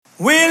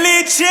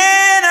Willie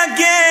Chin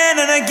again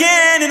and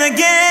again and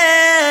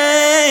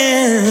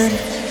again.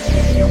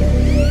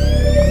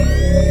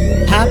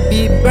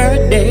 Happy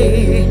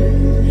birthday,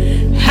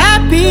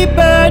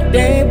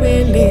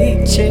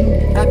 Willie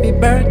Chin. Happy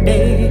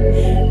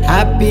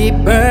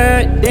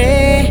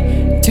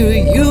birthday to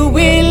you,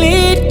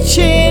 Willie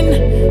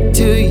Chin.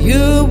 To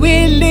you,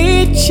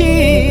 Willie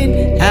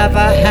Chin. Have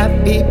a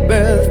happy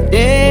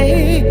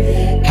birthday.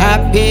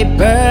 Happy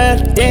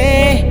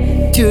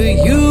birthday to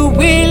you,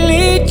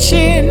 Willie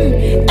Chin.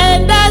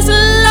 And as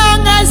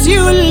long as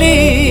you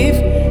live,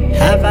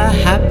 have a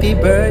happy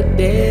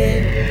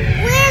birthday.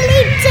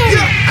 Willie Chin,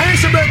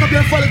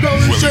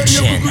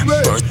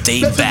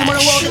 birthday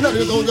bash.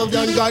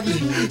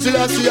 Till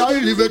I see I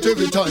live it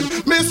every time.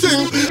 Me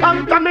sing.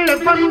 I'm coming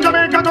from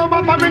Jamaica, go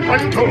back for me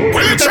control.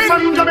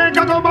 From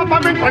Jamaica, go back for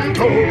me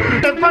control.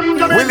 From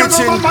Jamaica,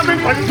 go back for me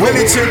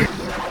control.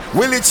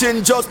 Willie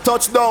Chin just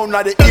touched down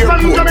at the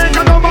airport.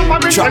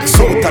 Track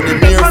suit and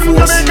the Air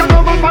Force.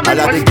 All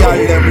of the girl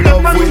them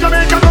love with.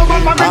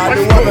 All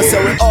the women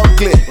say we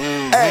ugly.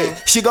 Hey,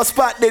 she got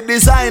spot the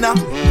designer.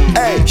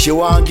 Hey, she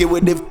want give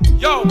with the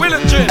Yo,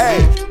 Willie Chin.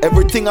 Hey,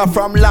 everything are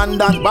from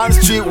London, Bond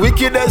Street,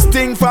 wickedest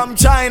thing from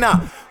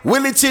China.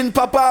 Willie Chin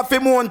pop off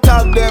him won't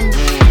tag them.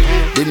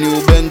 The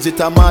new Benz it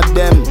a mad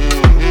them.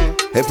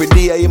 Every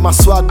day he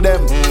must swag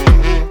them.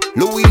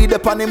 Louis the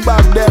pan him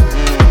back them.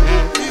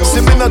 See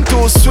me not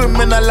too swim,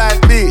 me not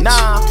like beach.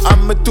 Nah,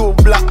 I'm me too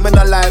black, me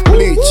not like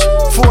bleach.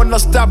 Phone no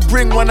stop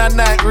ring when a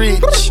night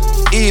reach.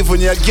 Even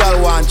your girl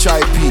want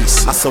try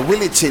peace. I saw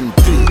Willie Chin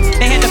beat.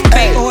 They had the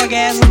fake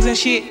orgasms and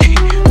shit.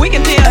 We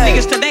can tell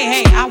niggas today,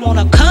 hey, I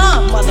wanna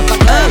come,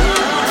 motherfucker.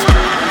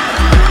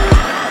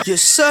 You're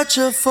such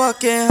a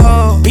fucking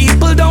hoe.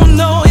 People don't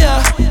know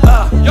ya.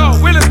 Yo,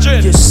 Willie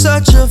Chin. You're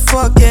such a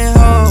fucking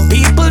hoe.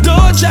 People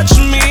don't judge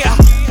me.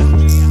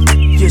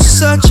 You're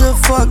such a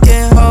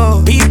fucking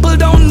hoe. People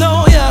don't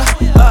know ya.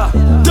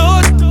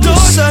 You're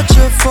such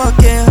a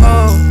fucking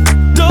hoe.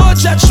 Don't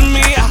judge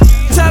me.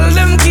 Tell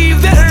them keep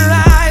their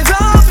eyes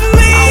off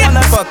me. I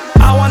wanna fuck.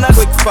 I wanna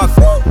quick fuck.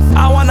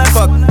 I wanna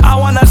fuck. I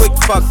wanna quick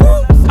fuck.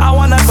 I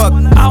wanna fuck.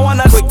 I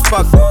wanna quick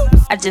fuck.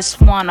 I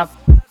just wanna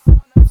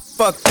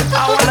fuck.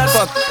 I wanna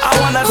fuck. I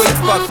wanna quick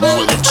fuck.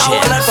 Willie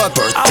Chin,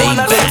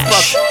 birthday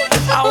bash.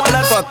 I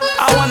wanna fuck.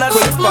 I wanna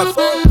quick fuck.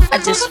 I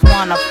just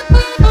wanna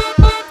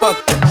fuck.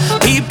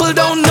 People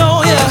don't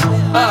know ya,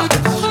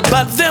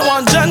 but they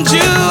won't judge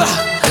you.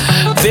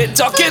 They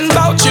talking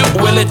about you,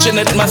 Willie Chin.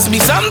 It must be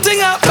something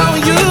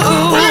about you.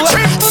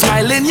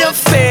 Smile in your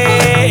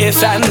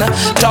face and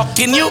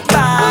talking you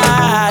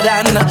bad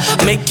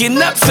and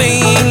making up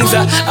things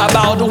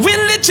about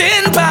Willie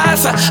Chin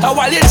pass.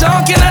 While you're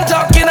talking and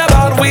talking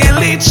about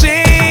Willie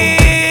Chin,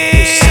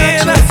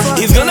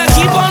 he's gonna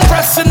keep on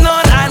pressing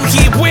on and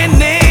keep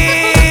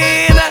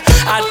winning.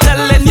 I'm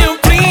telling you,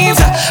 please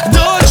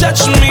don't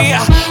judge me.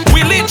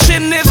 Willie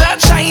Chin is a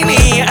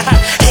Chinese.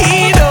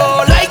 He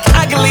don't like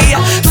ugly,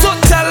 so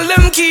tell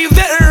them keep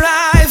their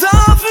eyes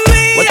off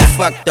me. What the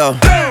fuck though?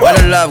 Where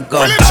the love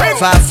go?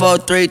 5, 4,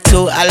 3,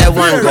 2, I let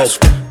one go.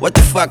 What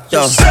the fuck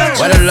though?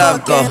 Where the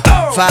love go?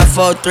 5,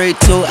 4, 3,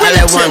 2, I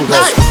let one go.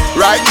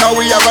 Right now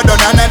we have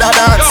done another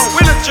dance.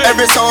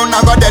 Every sound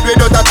I got dead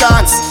without a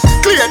chance.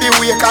 Clear the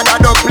way, cause I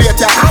don't play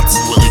the hat.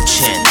 Willie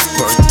Chin,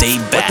 birthday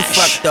bash. What the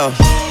fuck though?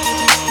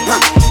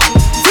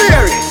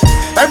 Fear it.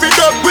 Every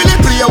dog Willie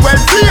play well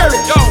fear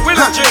it. Yo,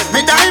 Willie Chin. Me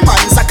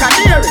diamonds I can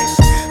hear it.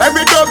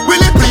 Every dog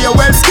Willie play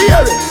well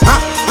scary.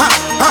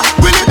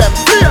 Willie them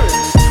fear it.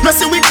 No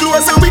see we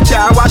close and we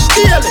can't wash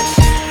daily.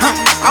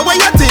 How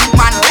you think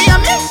man lay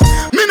me?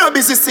 Me no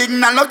busy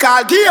signal no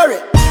call Gary.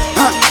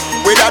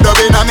 With a dub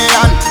in a me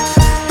hand.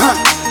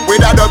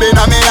 With a dub in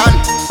a me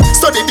hand.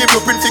 Study the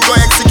blueprint to go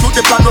execute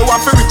the plan. No one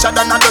for richer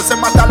than a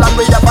dozen matter land.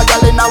 We have a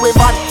gal in a way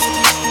van.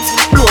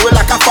 Blow it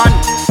like a fan.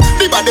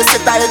 The body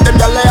set I hate them,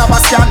 y'all have a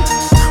scan.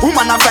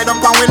 Woman a fly down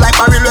pan we like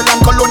barrel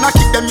and cologne. I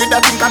kick them, you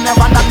that think I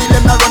never not need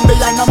them. I run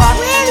behind a man.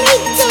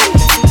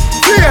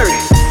 Clear it.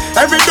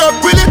 Every dog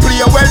Willie play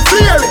well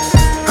clear it.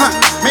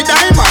 Me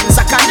diamonds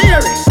I can hear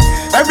it.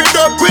 Every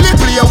dog Willie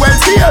play well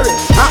clear it.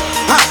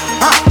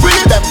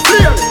 Willie them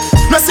clear it.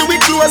 No see we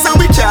close and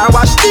we can't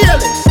wash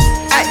daily.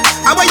 Hey,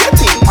 how you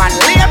think man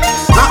lay me?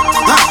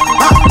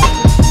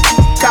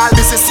 Call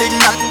this a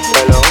signal.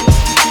 Hello.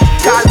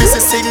 Call this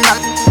a signal.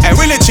 Hey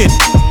Willie Chin.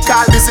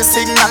 Call this a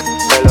signal.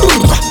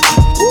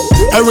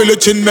 Hey Willie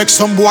Chin make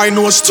some boy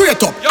know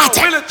straight up. Yo,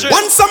 Willie Chin.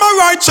 One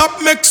samurai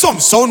chop make some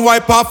sound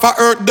wipe off a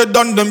earth. The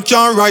done them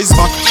can't rise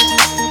back.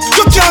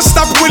 You can't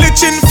stop Willie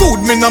Chin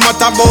food. Me no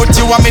matter about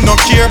you and me no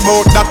care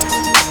about that.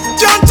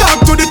 Can't talk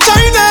to the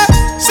China.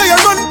 Say you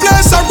run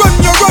place, I run,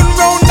 you run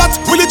round that.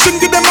 Willie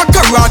Chin give them a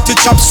karate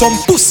chop. Some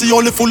pussy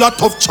only full of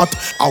tough chat.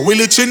 And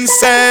Willie Chin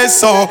says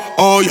so.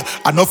 Oh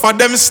yeah, enough of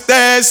them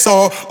stay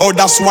so. Oh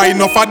that's why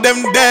enough of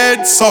them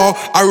dead so.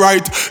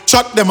 Alright,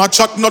 chat them a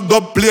chat, not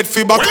dub plate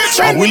feedback.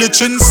 And Willie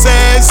Chin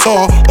says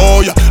so. Oh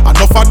yeah,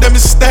 enough of them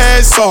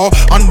stay so.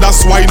 And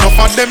that's why enough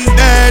of them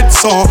dead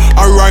so.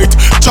 Alright,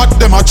 chat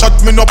them a chat,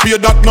 me no pay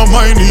that, no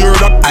mind hear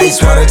that. Ice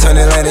water turn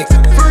Atlantic.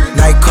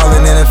 Night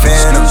calling in advance.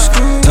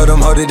 Told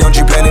them, hold it, don't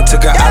you panic.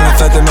 Took an island,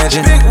 left the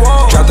mansion.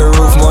 Drop the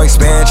roof, more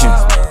expansion.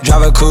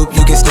 Drive a coupe,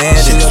 you can stand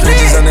it. Your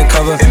bitches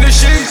undercover.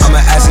 I'm an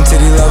ass and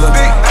titty lover.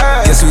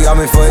 Guess we all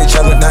meant for each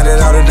other. Now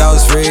that all the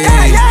dogs free,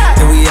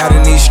 and we out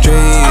in these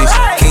streets.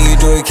 Can you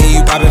do it? Can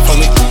you pop it for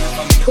me?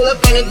 Pull up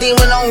in a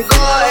demon on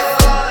guard,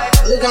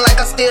 looking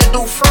like I still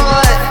do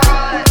fraud.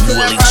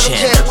 Willie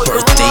Chin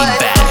birthday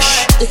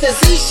bash. It's that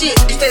Z shit,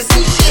 it's that Z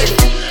shit.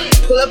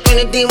 Pull up in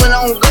a demon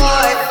on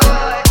guard,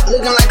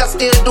 looking like I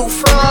still do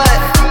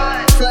fraud.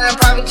 Flying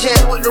private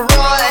jet with the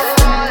rod.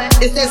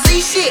 It's that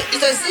Z shit, it's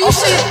that Z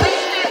shit.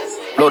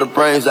 Blow the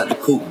brains out the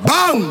coop.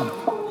 Bang!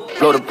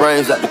 Blow the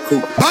brains out the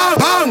coop. Bang!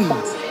 Bang!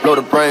 Blow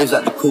the brains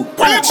out the coop.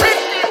 Bang!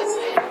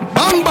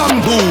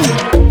 Bang! Boom!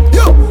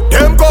 Yo,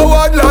 them go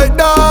out like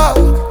that.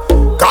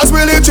 Cause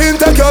Willie Chin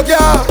take your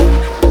girl.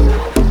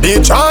 The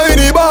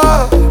Chinese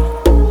bar.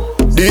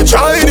 The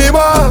Chinese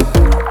bar.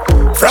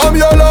 From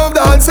your love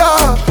dancer,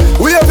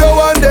 we have your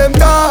one them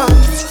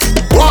dance.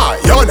 Why?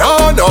 You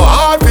know no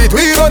heartbeat,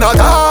 we gonna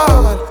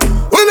talk.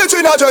 Willie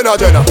Chin a Jenna.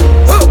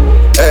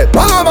 Hey,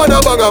 banga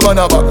mana banga.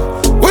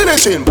 Willie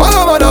Chin,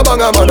 banga mana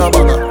banga.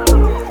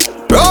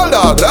 Roll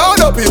dog, loud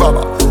up your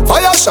mama.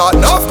 Fire shot,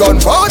 enough gun,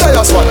 powder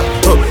ya swallow.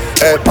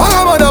 Hey,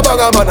 banga mana.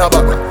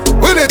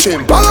 Willie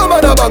Chin, banga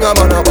mana.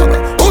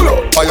 Pull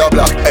up, fire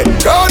black. Hey,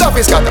 crowd of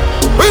his scatter.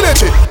 Willie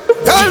Chin,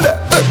 tell them.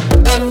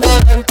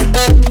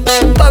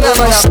 Banga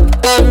mana.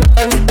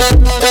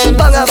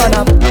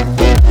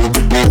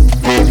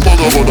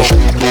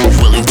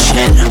 Willie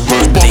Chin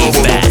birthday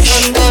bash.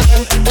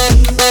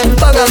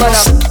 Banga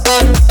mana.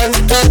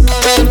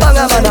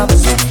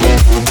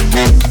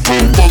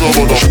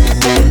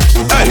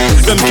 Hey,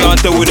 them can't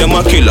tell with them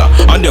a killer,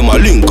 and them a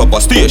link up a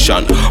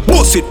station.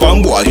 Boss it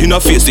pan boy, in a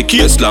face the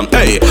case slam.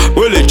 Hey,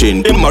 Willie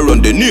Chin, them a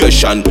run the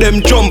nation.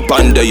 Them jump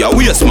and they a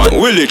waste man.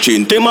 Willie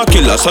Chin, them a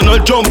killer, so no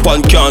jump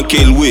and can't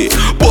kill we.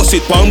 Boss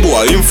it pan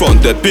boy in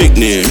front the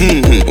picnic.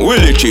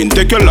 Willie Chin,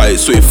 take your life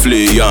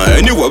swiftly. Yeah,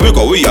 anywhere we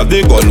go, we have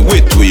the gun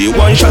with we.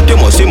 One shot them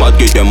must him, I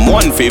give them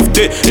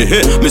 150.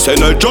 Me say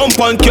no jump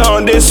and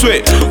can't this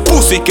way.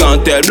 Pussy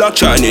can't tell black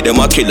Chinese, them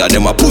a killer.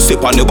 Them a pussy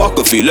pan the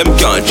battlefield, them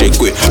can't check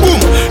we.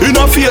 Boom, in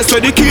a face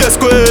where the case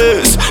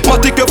goes.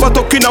 Matic ever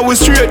talking out with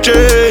straight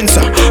chains.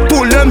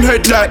 Pull them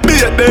head like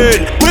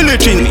baby. Willie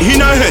Chin in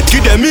a head,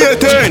 give them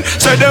 18.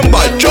 Say them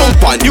bad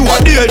jump on, you a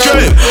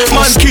daydream.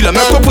 Man killer,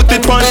 make up put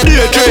it on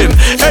daydream.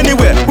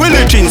 Anyway,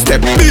 Willie Chin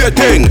step, be a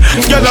thing.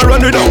 Y'all a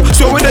run it down,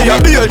 so when they a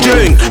be a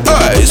drink.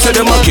 Hey, say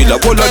them a killer,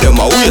 all of them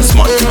a waste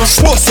man.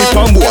 Boss it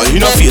on boy,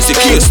 in a face the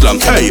case slam.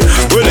 Hey,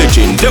 Willie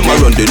Chin, them a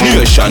run the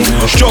nation.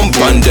 Jump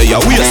on they a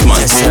waste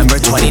man. December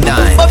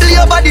 29. Bubble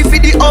your body for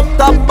the up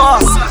top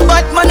boss.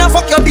 Bad man a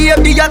fuck your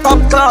baby a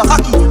top class.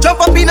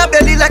 Jump up in a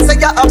belly like say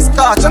you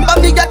upstart. Jump up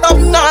me get up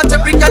notch,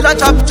 every girl a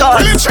chop chop.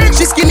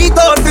 She skinny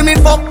tall for me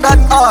fuck that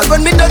hard.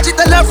 When me touch it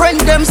tell her friend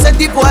them say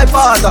the boy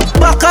bad.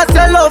 Back at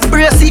your love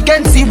brace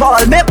against the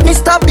ball. Make me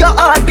stop your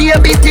heart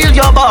baby till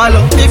your ball.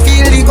 Me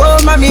feel the go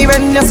mommy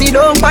when you see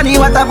don't funny.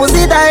 What a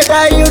pussy die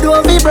you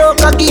don't be broke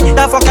cocky.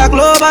 That fuck her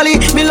globally.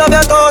 Me love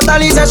you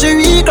totally. Say she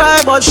weak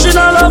cry but she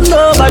don't love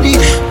nobody.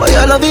 But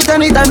you love it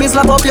anytime me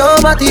slap up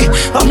your body.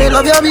 And me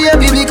love your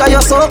baby because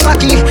you're so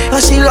cocky.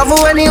 And she love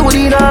when you would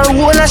in her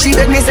hole. And she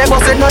beg me say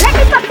boss it no let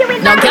me fuck you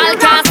in. No girl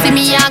can't see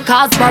me and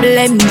cause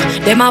problem.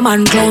 Them a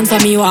man clown so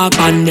me walk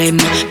on them.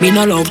 Me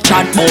no love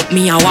chat but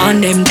me I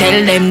want them.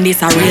 Tell them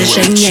this a real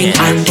Shenyeng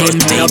anthem.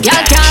 No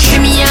girl can't see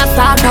me and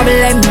start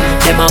problem.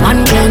 Them a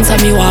man clown so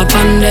me walk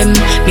on them.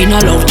 Me no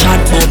love chat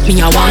but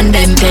me I want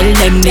them. Tell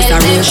them this a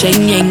real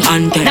Shenyeng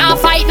anthem. Now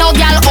fight no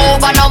girl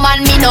over no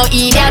man, me no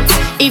idiot.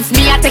 If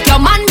me a take your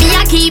man, me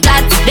a keep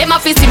that. Them a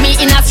fi see me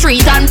in a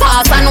street and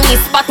pass and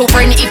whisper to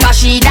friend if a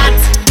she that.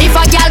 If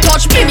a girl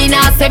touch me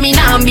nah say me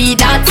nah be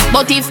that.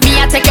 But if me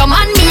a take your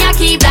man, me a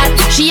keep that.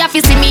 She a fi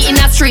see me in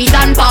a street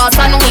and pass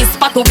and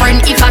whisper to friend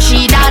if a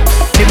she that.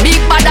 Me big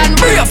bad and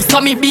brave,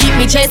 so me beat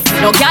me chest.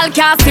 No girl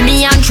can see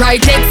me and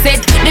try take set.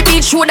 The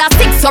bitch woulda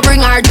sick, so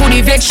bring her to the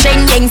vet.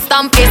 Shenyeng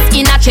stamp is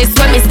in a chest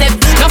when me step.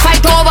 No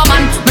fight over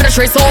man, me the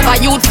stress over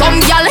youth.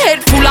 Some girl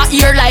head full of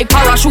ear like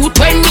parachute.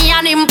 When me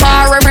and him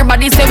par,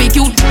 everybody say we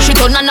cute. She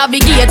turn a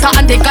navigator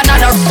and take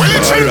another.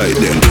 Alright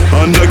then,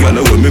 and the girl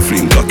when me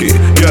fling cocky.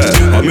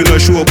 Yeah, I mean I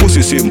show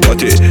pussy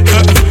sympathy.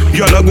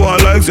 Girl I go on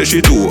like say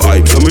she too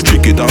hype, so me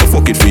trick it and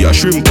fuck it for your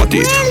shrimp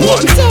patty.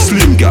 One,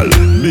 slim girl,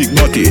 big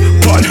body.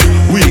 One,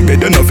 weak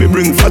bed enough to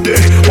bring fatty.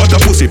 What a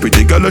pussy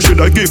pretty girl I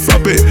shoulda give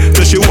frappe.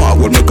 Say she walk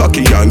with me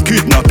cocky and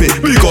kidnap it.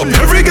 Pick up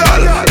every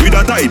girl with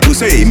a tight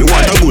pussy. Me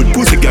want a good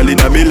pussy girl in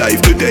me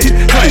life today.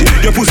 Hey,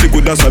 your pussy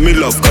good as me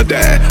love got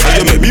there. And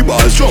you make me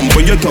balls jump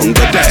when your tongue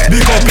got there.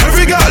 Pick up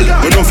every girl,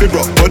 we no fi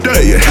broke but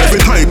day. Every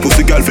time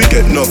pussy girl fi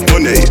get enough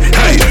money.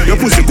 Hey, your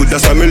pussy good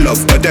as me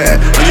love got there.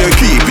 And you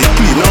keep it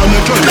clean on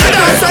the joint.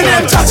 Dance and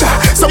them cha-cha.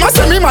 Some a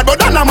say me mad but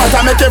that no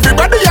matter. Make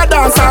everybody a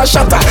dance and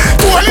shatter.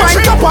 4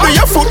 pint up on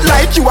your foot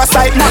like you a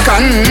side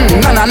knocker.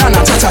 Na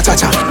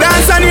cha-cha-cha-cha.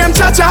 Dance and them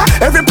cha-cha.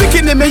 Every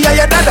picking in me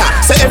yeah your dada.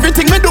 Say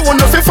everything me do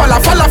no fi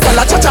falla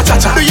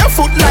cha-cha-cha-cha. Do your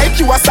foot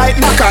like you a side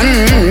knocker.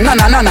 Na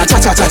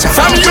cha-cha-cha-cha.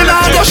 From you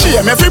now go shake.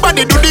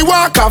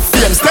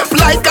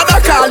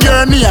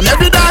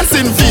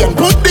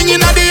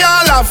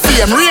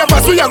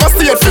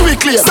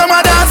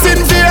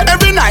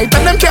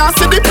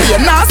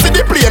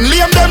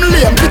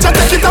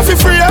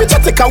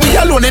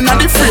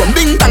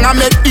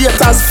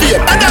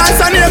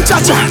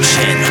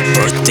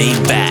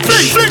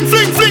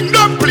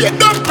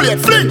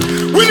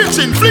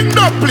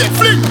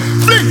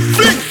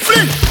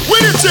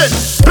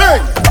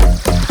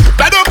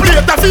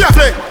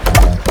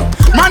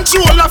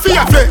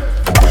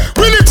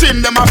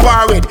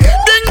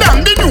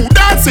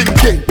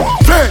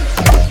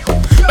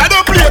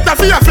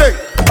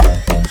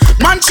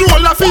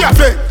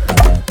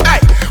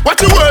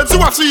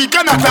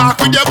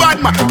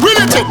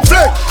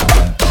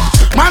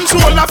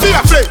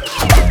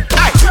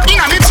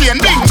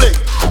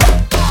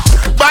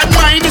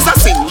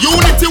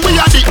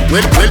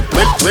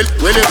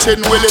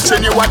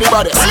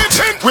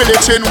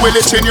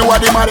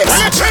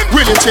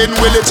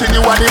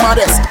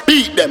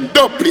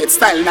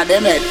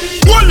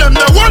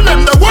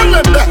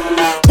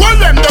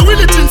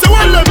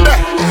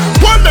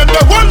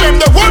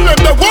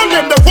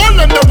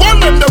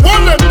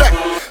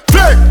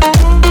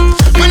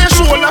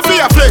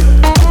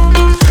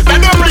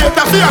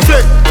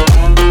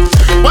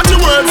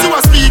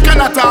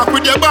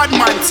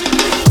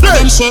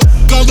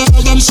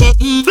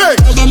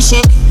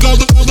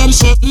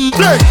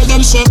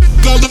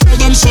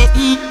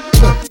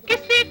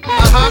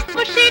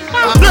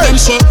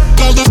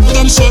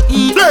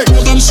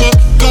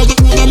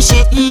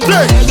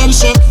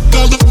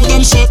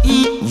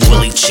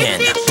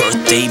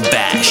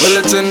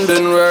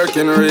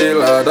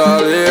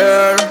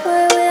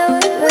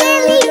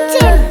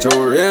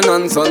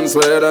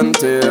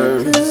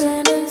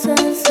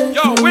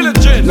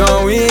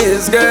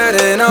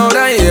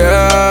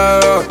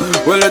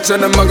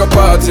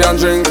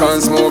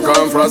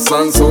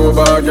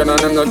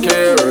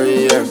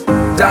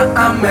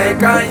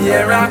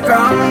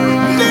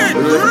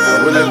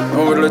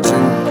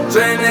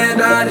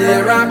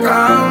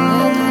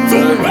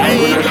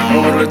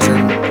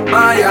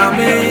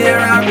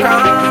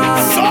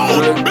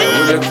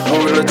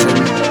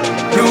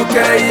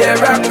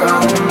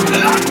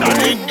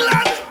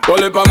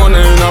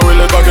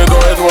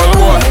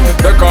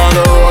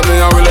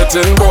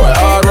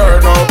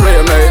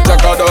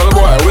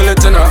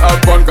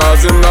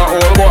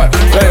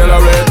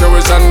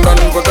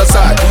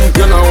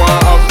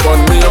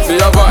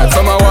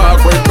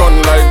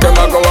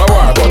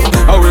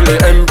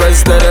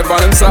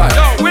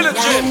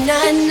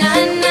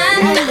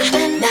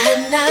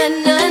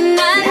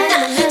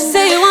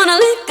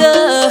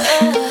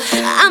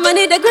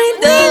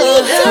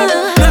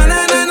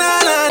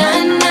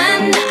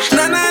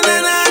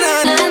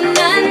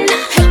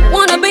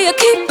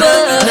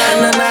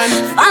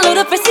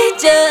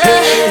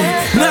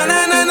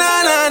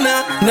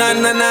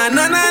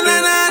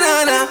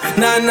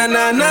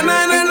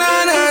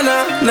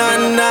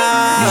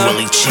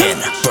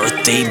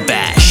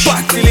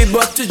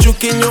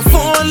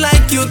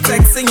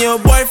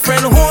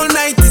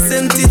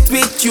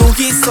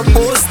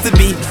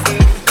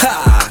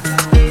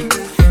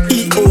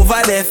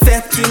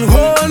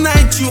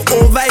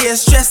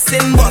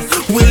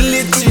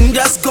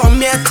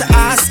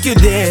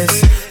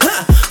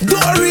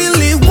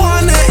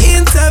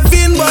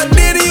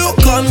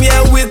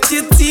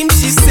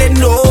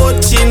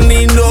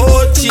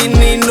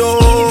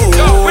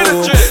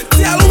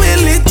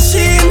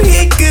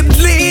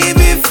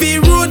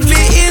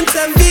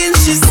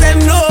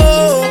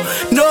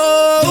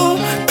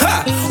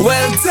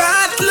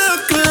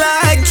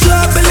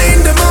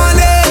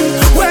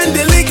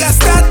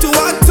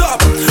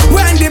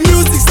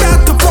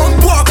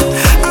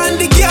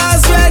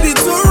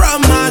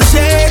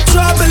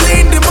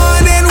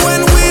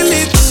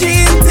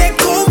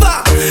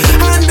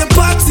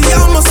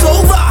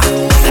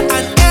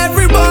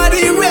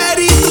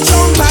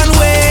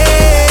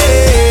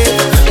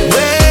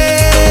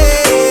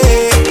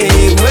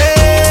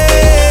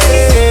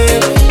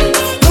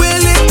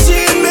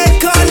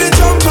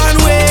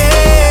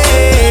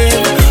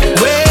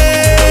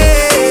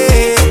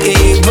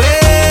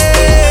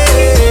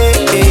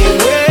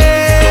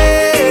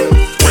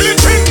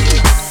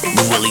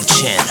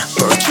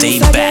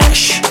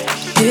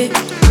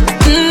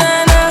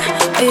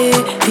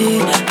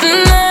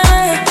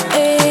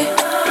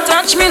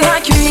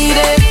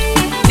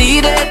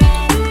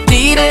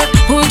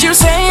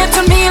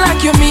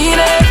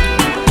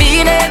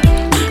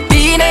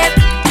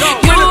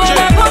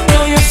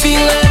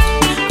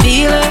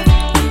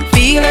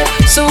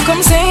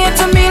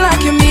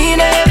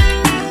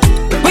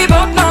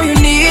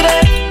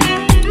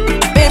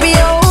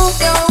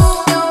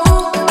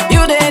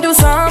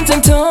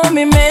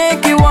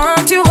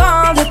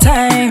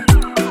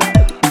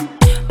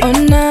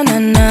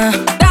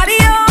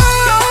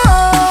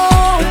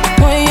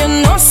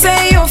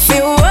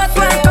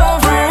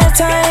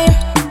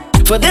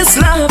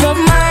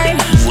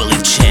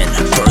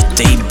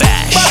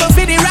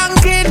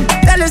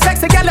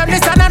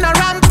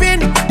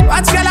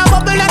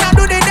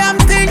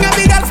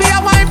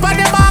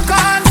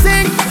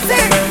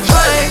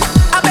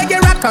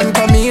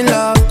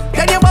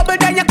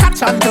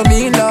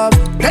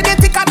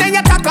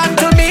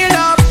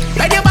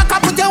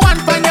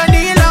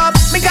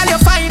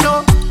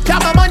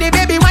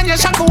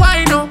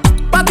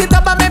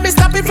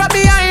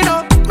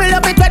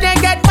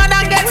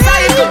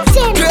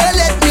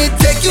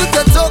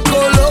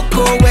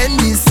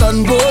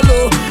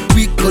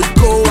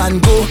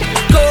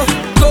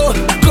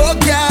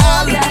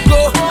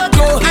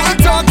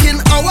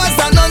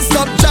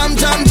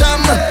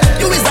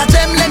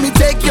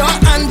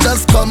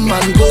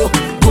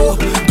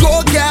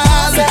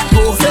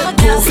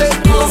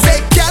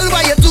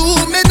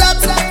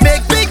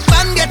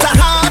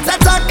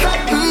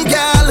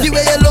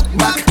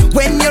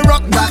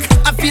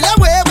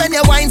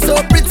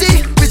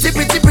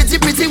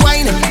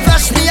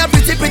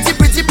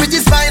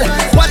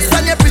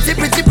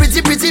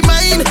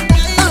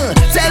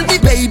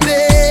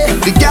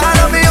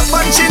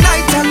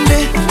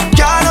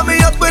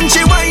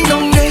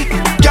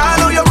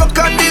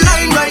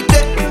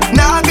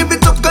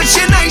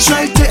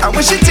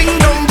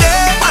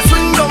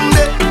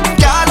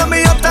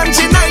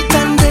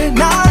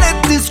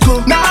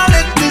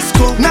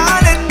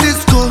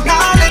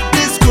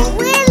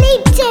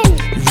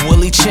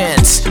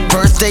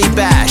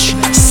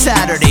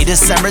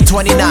 December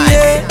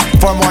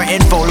 29th. For more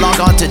info, log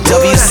on to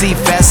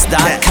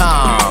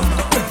WCFest.com.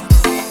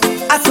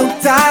 I'm so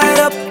tied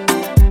up,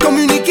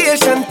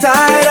 communication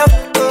tied up,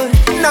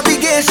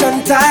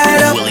 navigation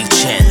tied up. Willie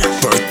Chin,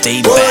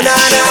 birthday Oh bash. na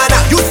na na,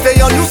 you stay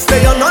on my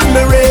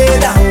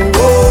radar.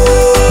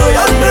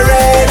 Oh, on my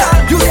radar.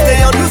 You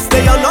stay on my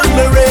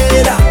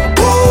radar.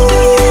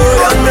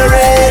 Oh, on my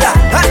radar.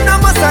 And I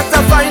must have to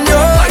find you.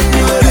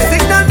 You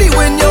signal me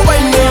when you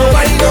wind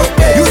up.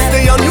 You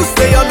stay on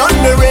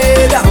my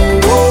radar.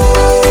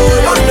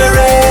 Oh, on my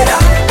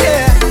radar.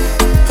 Yeah.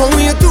 How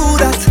you do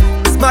that?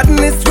 It's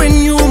madness when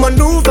you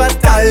maneuver,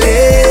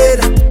 darling.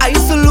 I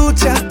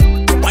salute ya.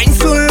 Wine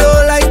so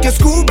low like your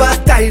scuba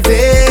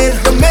diving.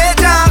 The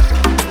major,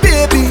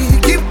 baby,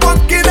 keep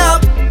walking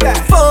up.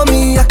 For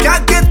me, I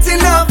can't get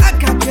enough. I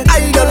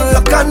don't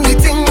look on the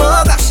thing,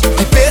 oh gosh.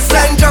 The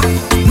baseline drop,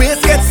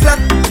 waist gets slack.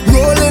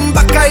 Rolling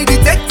back, I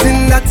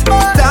detecting that.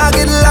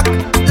 Target lock,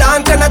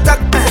 launch and attack.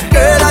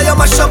 Girl, I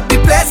mash up the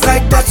place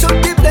like that.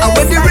 And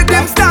when the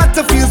rhythm start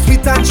to feel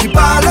sweet and she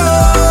ball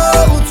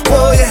out,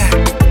 oh yeah.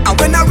 And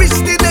when I reach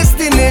the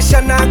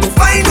destination, I go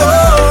find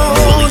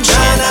out.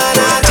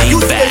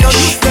 You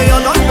stay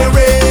on my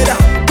radar.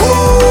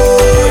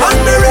 Oh, on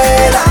my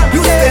radar.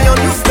 You stay on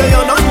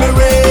my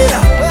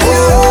radar.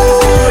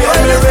 Oh,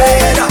 on my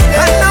radar.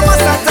 And I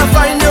must have to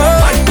find you.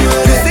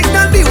 You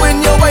signal me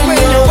when you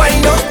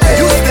wind up.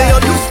 You stay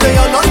on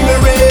my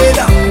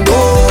radar.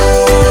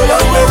 Oh,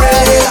 on my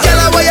radar. Girl,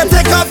 I want you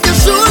take off your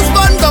shoes,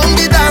 burn down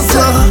the dance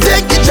floor.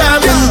 Take the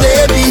jamming,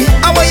 baby.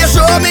 I want you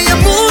show me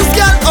your moves,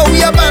 girl, how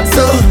you bad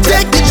so.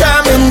 Take the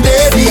jamming,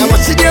 baby. I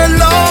want you there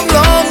long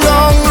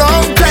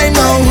time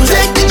now.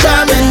 Take the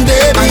jamming,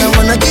 baby. And I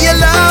wanna give you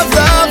love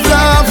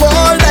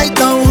all night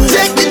now.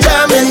 Take the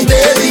jamming,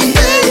 baby.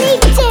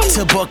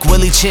 To book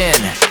Willie Chin,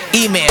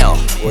 email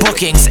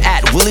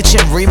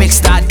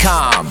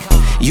bookings@williechinremix.com.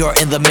 You're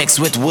in the mix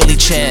with Willie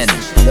Chin.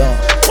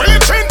 Willie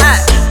Chin. I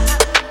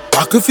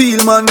can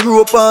feel man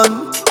grow up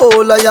on.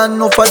 All I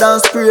know for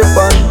dance spray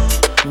pan.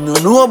 No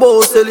know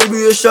about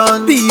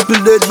celebration. People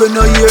dead when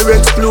I hear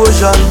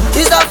explosion.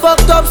 It's a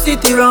fucked up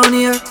city round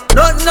here.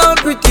 Nothing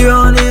pretty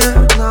round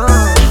here.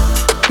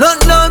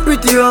 Nothing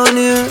pretty round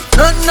here.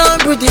 Nothing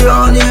pretty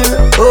round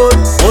here. Oh,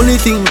 only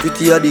thing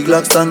pretty are the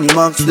Glocks and the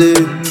Max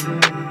them.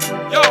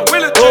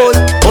 Oh,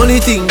 only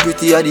thing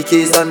pretty are the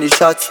case and the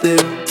shots them.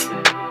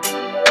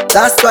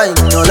 That's why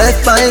me no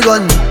left my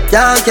gun.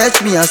 Can't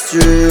catch me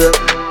astray.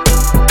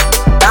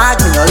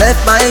 Dog, me no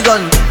left my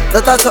gun.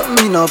 That's something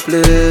me no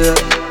play.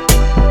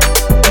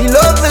 Me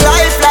love my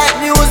life like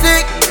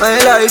music. My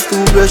life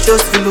too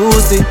precious to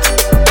lose it.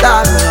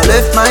 Dog, me no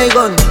left my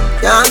gun.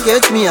 Can't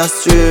catch me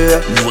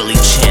astray. Willie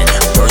Chin,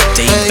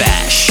 birthday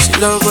bash. She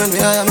love when me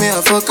hire me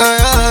a fuck her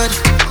hard.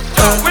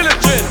 Willie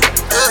Chin.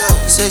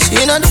 Say she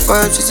in the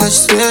vibe, she said she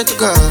swear to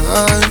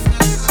God.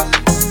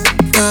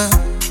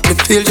 The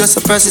feel just a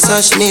process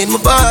and she need my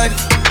body.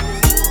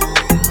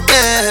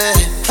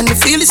 Yeah, and the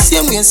feel the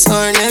same way so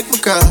her neck my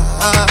cry.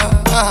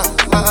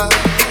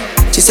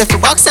 She said for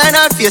box her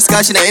not face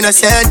cause she not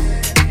innocent.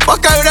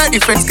 Fuck her with her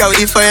difference cause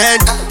we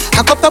different.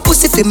 I pop her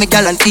pussy for me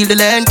girl and feel the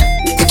length.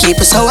 Me keep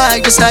her so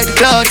high just like the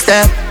clouds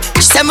there.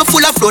 She said me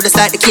full of flow just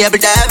like the cable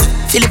dam.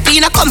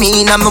 Filipina come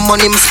in and my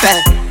money me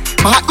spend.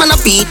 My heart man I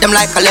beat them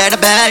like a leather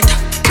belt.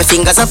 My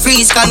fingers are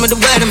freeze gone with the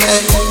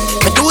weatherman.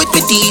 I do it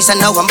with these and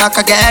now I'm back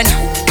again.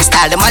 My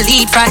style them I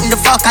lead frighten the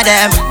fuck of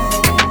them. I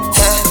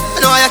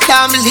know I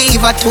can't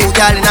believe I two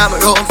girl in my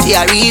room for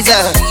a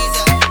reason.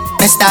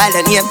 My style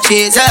and name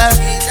chaser.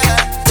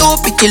 Two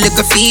pretty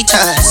little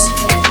features.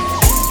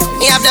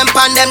 Me have them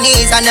on them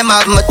knees and them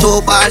have my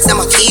two balls, them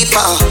a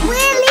keeper.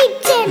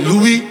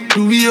 Louis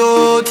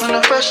out. Man,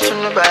 I'm fresh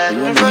from the bag,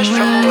 I'm fresh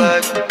from the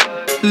work.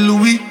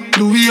 Louis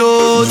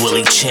out.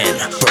 Willie Chin,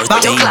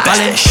 birthday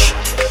bash.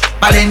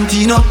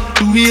 Valentino,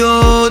 Louis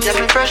out. Yeah,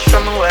 me fresh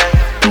from the work.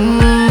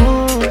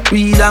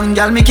 We long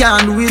gal me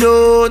can't do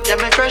without. Yeah,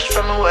 me fresh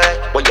from the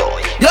work.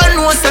 You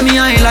know say me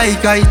I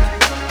like it.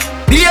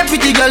 Be a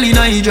pretty girl in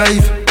I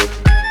drive.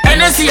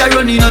 NSC I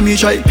run in a me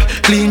tripe.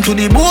 Clean to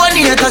the bone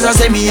haters I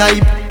say me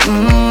hype.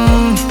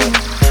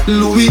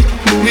 Louis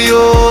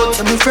out.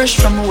 Yeah, me fresh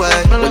from the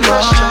work. Man, I'm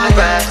fresh from the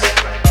work.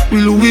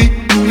 Louis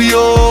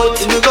out.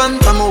 You gun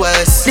from the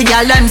west. The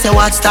girl them say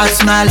what's that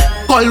smell?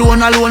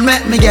 Cologne alone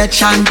make me get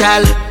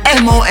Chantel.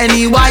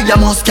 M-O-N-E-Y you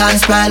must can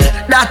spell.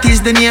 That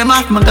is the name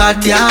of my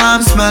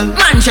goddamn smell.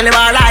 Man shell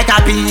bar like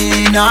a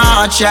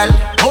peanut shell.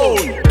 Oh,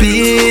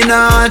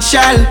 peanut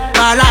shell.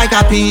 Bar like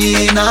a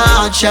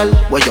peanut shell.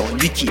 What you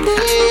wicked?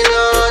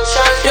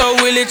 Yo,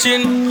 Willie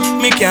Chin,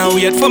 me can't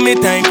wait for me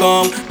time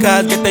come.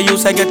 Cause get the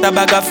use, I get a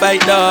bag of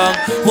fight dog.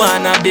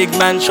 Want a big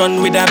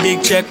mansion with a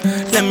big check.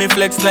 Let me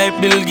flex like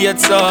Bill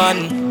Gates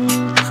son.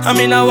 I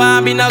mean I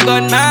want be no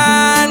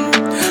gunman.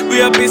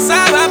 We a piece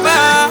of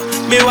papa.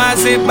 Me want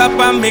sit back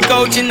on me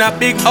couch in a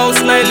big house,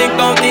 smiling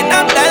counting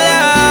up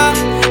dollar.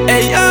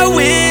 Hey yo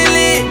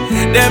Willie,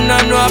 them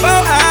not know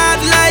about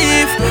hard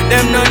life.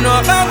 Them not know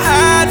about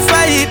hard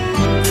fight.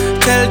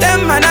 Tell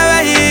them man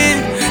alright.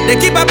 They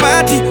keep a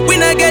party, we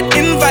not get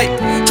invite.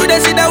 True they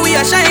say that we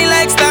are shine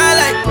like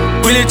starlight.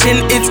 Willie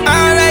Chin, it's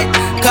alright,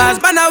 cause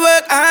man I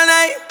work all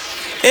night.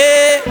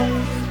 Hey,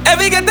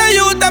 every ghetto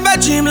youth have a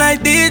dream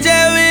like DJ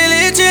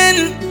Willie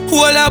Chin.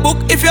 Hold a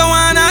book if you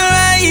wanna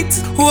write,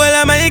 hold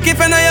a mic if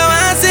you know you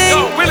wanna sing.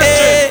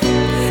 Hey,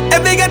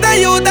 every ghetto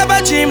youth have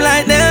a dream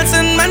like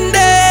Nelson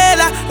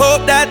Mandela.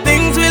 Hope that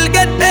things will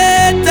get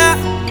better.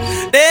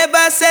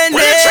 Never say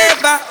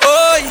never.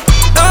 Oh,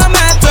 no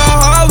matter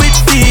how it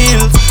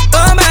feels,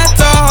 no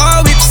matter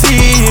how it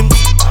seems,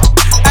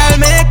 I'll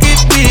make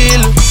it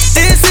real.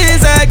 This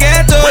is a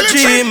ghetto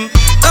dream.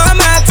 No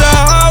matter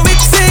how it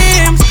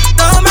seems,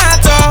 no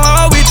matter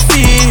how it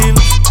feels,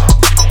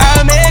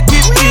 I'll make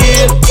it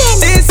real.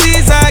 This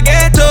is a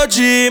ghetto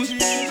dream.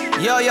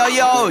 Yo, yo,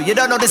 yo, you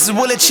don't know this is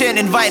Willie Chin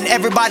inviting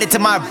everybody to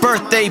my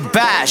birthday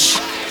bash.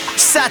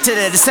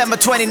 Saturday, December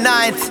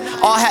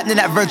 29th, all happening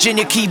at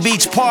Virginia Key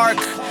Beach Park,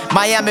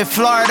 Miami,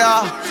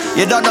 Florida.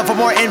 You don't know, for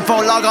more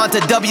info, log on to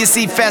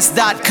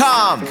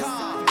WCFest.com.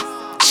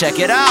 Check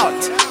it out.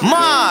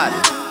 Mod.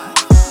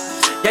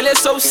 Girl, you're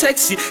so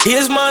sexy.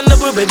 Here's my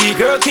number, baby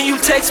girl, can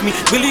you text me?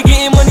 Willie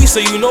getting money,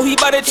 so you know he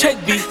bout to check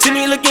me. See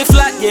me looking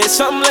flat, yeah,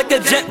 something like a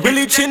jet.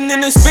 Willie Chin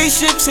in a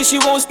spaceship, say she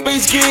want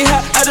space, get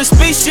hot out of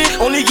spaceship.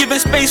 Only giving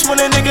space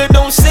when a nigga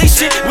don't say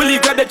shit. Willie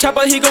grab the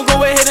chopper, he gon'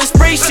 go ahead and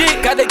spray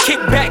shit. Gotta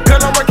kick back,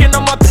 girl, I'm working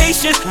on my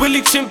patience.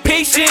 Willie Chin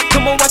patient,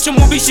 come on watch a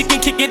movie, she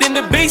can kick it in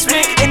the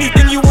basement.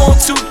 Anything you want,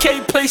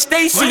 2K,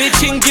 PlayStation. Willie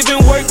Chin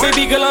giving work,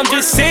 baby girl, I'm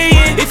just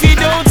saying. If you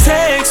don't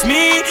text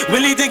me,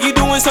 Willie think you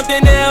doing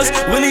something else.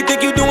 Willie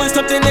think you doing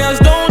something else,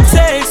 don't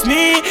text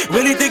me.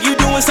 Really think you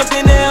doing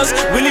something else.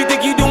 Really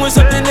think you doing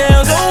something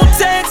else, don't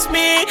text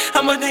me.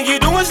 I'ma think you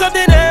doing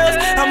something else.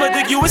 I'ma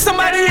think you with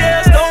somebody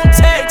else, don't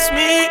text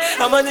me.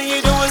 I'ma think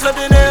you doing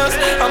something else.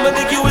 I'ma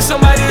think you with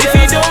somebody else. If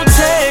you don't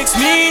text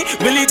me,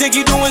 really think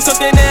you doing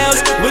something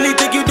else. Really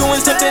think you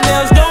doing something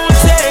else, don't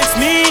text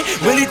me.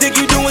 Really think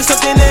you doing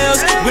something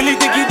else. Really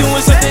think you doing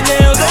something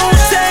else, don't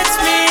text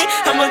me.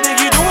 I'ma think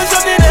you doing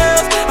something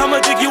else. I'ma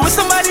think you with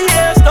somebody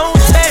else, don't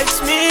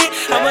text me.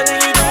 I'ma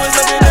think you doing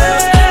something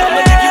else.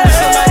 I'ma think you with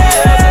somebody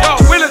else.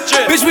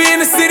 Yo, bitch, we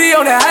in the city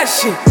on that hot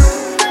shit.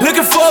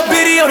 Looking for a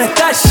biddy on that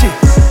thot shit.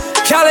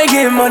 Y'all ain't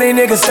getting money,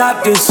 nigga,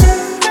 stop this.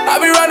 I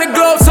be round the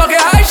globe talking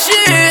high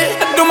shit.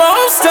 I do my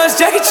own stunts,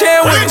 Jackie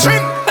Chan with it.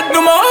 I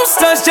do my own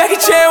stunts,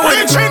 Jackie Chan with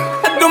it.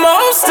 I do my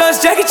own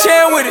stunts, Jackie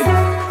Chan with it.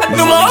 I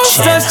do my own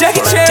stunts,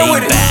 Jackie Chan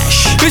with it.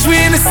 Bitch,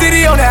 we in the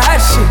city on that hot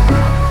shit.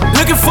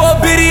 Looking for a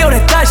biddy on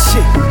that thot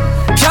shit.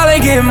 Y'all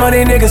ain't getting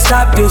money, nigga,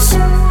 stop this.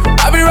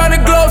 I be round the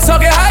globe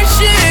talking high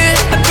shit.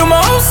 I do my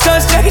own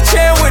stunts, Jackie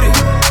Chan with it.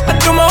 I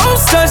do my own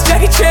stunts,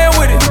 Jackie Chan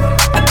with it.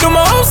 I do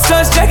my own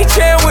stunts, Jackie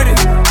Chan with it.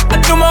 I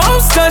do my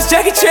own stunts,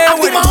 Jackie Chan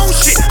with it. I do my own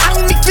shit. I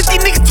don't need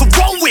 50 niggas to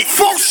roll with.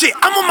 Full shit.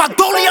 I'm on my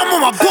dolly, I'm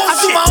on my bullshit.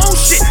 I do my own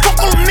shit.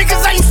 Fuck all them niggas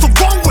I used to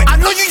roll with. I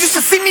know you used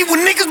to see me with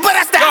niggas, but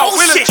that's that old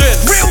shit.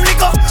 Real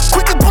nigga,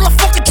 quick to pull a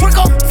fucking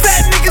trigger.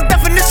 Fat niggas,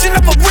 definition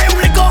of a real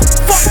nigga.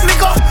 Fuck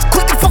nigga,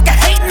 quick to fucking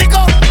hate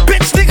nigga.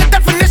 Bitch nigga,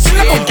 definition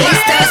of a real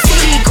nigga.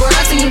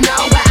 So you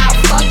know where I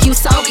fuck you,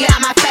 so get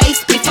out my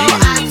face before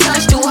I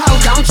touch you, ho,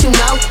 don't you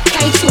know?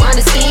 Can't you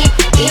understand?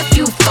 If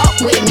you fuck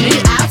with me,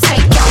 I'll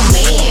take your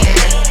man.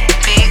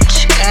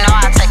 Bitch, you know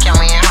I'll take your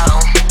man, ho.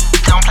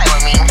 Don't play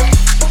with me.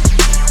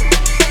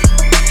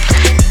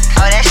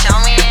 Oh, that's your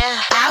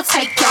man? I'll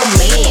take your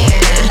man.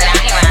 Now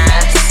he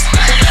mine.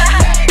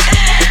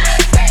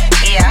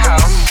 Yeah,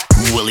 ho.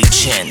 Willie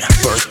Chin,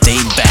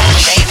 birthday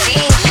bash.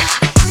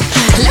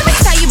 Let me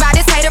tell you about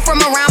this hater from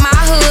around my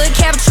hood.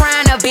 Kept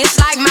trying to bitch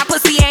like my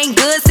pussy ain't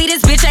good. See,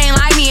 this bitch ain't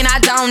like me and I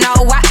don't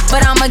know why,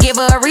 but I'ma give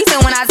her a reason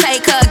when I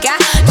take her guy.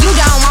 You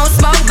don't want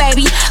smoke,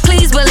 baby,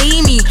 please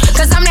believe me,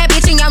 cause I'm that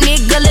bitch and your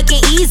nigga looking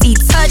easy.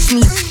 Touch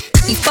me,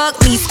 he fuck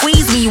me,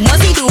 squeeze me.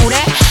 Once he do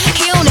that,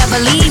 he'll never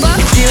leave.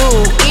 Fuck you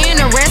and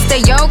the rest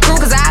of your crew,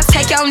 cause I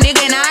take your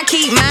nigga and I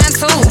keep mine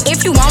too.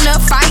 If you wanna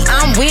fight,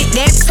 I'm with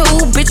that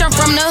too. Bitch, I'm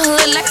from the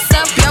hood, lace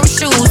up your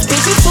shoes.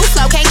 Bitch, you too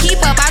slow, can't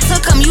keep up. I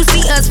took him, you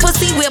see us,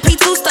 pussy whip, he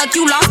too stuck,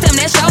 you lost him,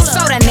 that's your love.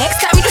 So the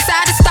next time you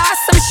decide to start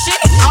some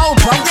shit, oh,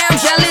 broke down,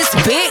 jealous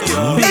bitch.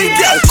 Hey,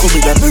 girl, come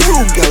in my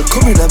room, girl,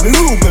 come in my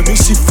room. Let me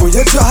shift for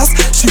your jaws,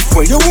 shift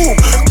for your womb.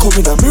 Come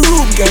in my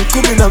room, girl,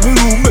 come in my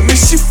room. Let me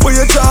shift for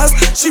your jaws,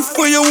 shift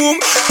for your womb.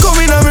 Come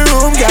in my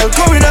room, girl,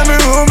 come in my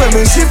room. Let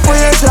me shift for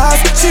your jaws,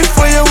 shift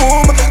for your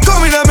womb.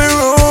 Come in my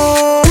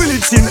room.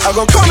 Willie Chin, I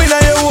go come in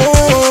your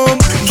womb.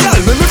 Girl,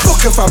 let me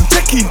fuck you from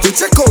check-in to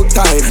check-out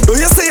time. Though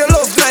you say you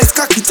love nice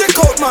cocky, check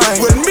out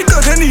mine. When me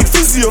done, you need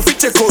physio fi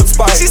check out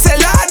spine. She say,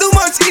 Lord, how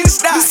much inch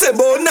that? Me say,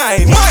 about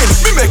 9. Mine,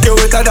 me make you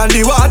wetter than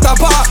the water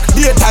park.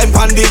 Daytime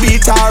on the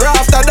beach or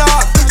after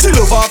dark. She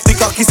love off the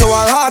cocky so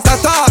her heart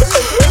attack.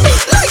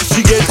 Like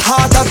she get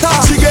heart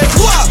attack. She get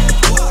what?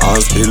 And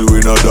still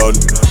we not done.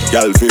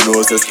 Girl fi know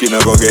say skin a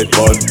go get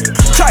bun.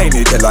 Try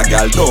me tell a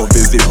girl don't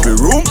visit me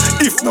room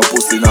if no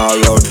pussy not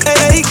around.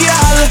 Hey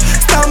girl,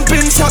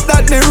 stamping shop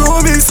that me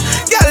room is.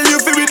 Girl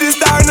you fi be the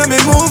star in me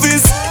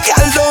movies.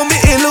 Girl don't be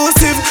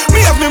elusive.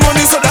 Me have me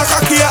money so that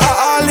cocky are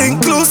all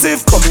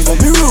inclusive. Come in my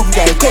room,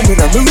 girl, come come in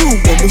my room,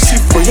 let me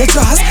shift for your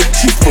jaws,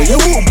 shift for your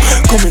womb.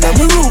 Come in my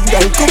room,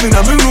 girl, come in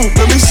my room,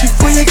 let me shift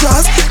for your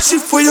jaws,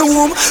 shift for your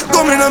womb.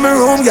 Come in my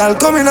room, girl,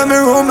 come in my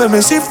room, let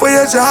me shift for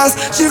your jaws,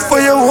 shift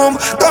for your womb.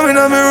 Come in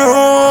my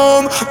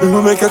room, we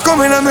will make you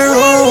come in my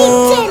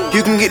room.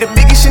 You can get the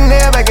biggest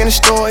Chanel back in the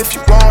store if you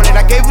want it.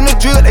 I gave them the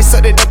drill, they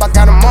sucked it up, I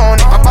got them on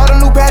it. I bought a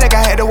new Patek,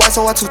 I had to white,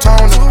 so I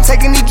two-toned it.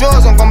 Taking these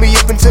drugs, I'm gonna be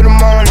up until the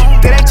morning.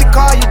 That ain't your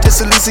car, you just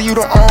a Lisa, you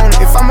don't own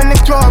it. If I'm in the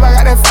club, I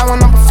got that 5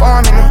 when I'm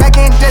performing. The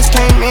back end just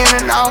came in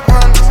and all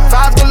honest.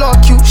 5 galore,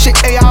 cute shit,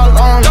 they all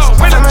on us.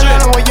 I'm from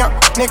Atlanta with young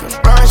niggas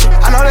run shit.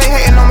 I know they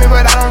hating on me,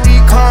 but I don't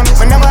read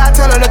comments. Whenever I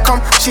tell her to come,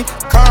 she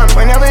come.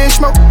 Whenever it's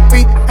smoke,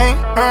 we ain't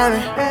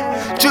running.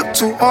 Juke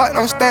too hard,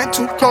 don't stand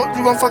too close,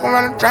 you gon' fuck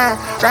around and drown.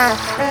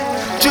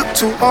 Juke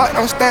too hard,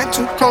 don't stand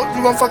too close,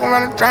 you gon' fuck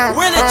around and drown.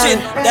 Religion,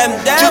 them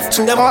deaf,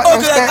 them hard,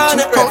 ugly like on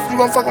it close, you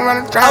gon' fuck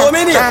around and drown.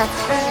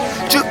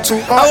 Juke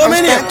too hard, don't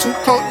stand too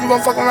close, you gon'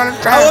 fuck around and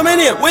drown. Our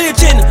minute, Willie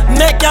Chin,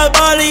 make y'all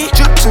bally.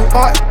 Juke too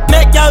hard,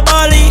 make y'all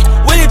bally.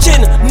 Willie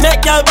Chin,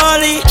 make y'all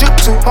bally. Juke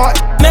too hard,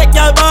 make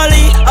y'all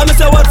bally. I'ma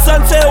say what's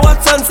on sale,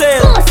 what's on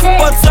sale.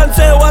 What's on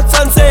sale, what's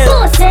on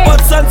sale.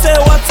 What's on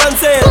sale, what's on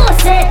sale.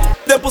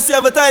 The pussy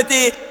have a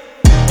tighty.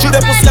 The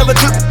pussy have a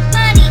took.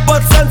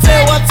 What's on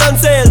sale, what's on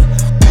sale.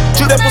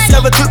 The pussy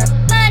have a took.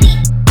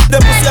 The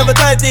pussy have a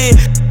tighty.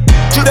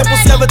 The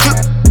pussy have a took.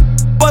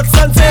 What's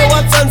on sale,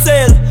 what's on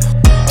sale.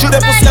 The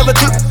pussy have a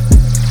took.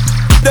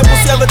 The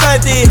pussy have a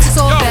tighty. It's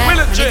all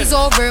bad, niggas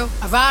all real.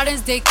 I ride in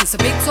dick in some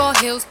big tall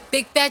hills,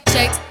 big fat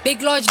checks,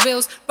 big large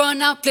bills.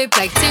 Run out clip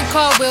like 10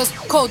 car wheels.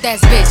 Cold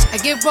ass bitch, I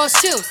give raw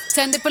chills.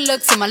 10 different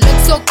looks and my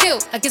lips so kill.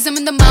 I kiss him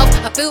in the mouth,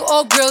 I feel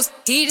all grills.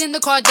 Heat in the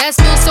car, that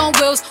smells on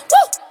wheels.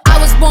 Woo! I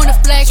was born to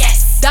flex,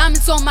 yes.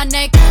 Diamonds on my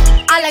neck.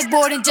 I like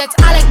boarding jets,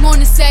 I like more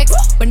than sex.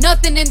 But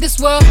nothing in this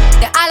world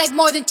that I like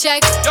more than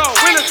checks. Yo,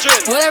 religion.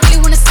 What I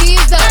really wanna see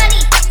is the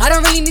money. I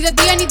don't really need a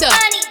D, I need the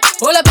money.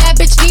 All a bad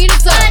bitch need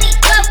is the money.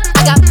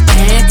 I got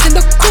bands in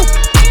the coop,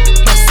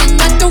 bustin'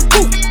 at the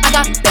roof. I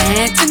got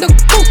bands in the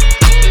coop.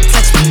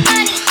 Touch me.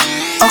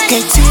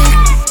 Okay, tick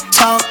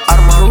tock out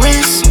of my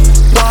wrist.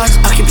 Watch,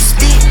 I keep it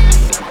stick,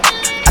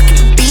 I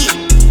keep it beat.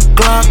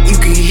 Glock, you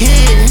can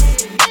hear it.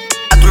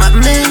 I do not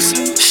miss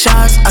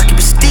shots, I keep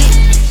it stick.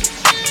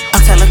 I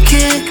tell her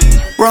kick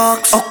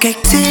rocks. Okay,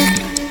 tick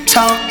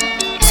tock,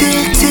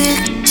 tick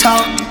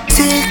tock,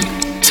 tick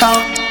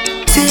tock,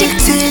 tick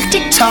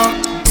tock,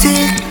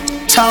 tick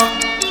tock,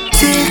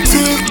 tick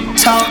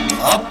tock.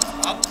 Up,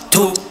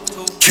 2,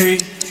 3,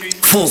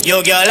 4.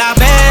 Yo, girl, I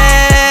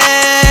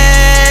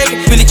beg.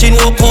 Billie Jean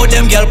go call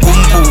them girl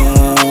boom boom.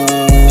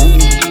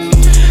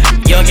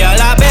 Yo,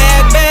 girl, I beg.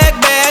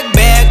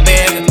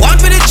 Want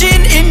Billie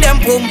Jean in them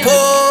boom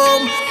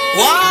boom.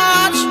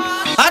 Watch,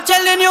 I'm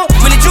telling you,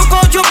 will it juke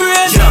out your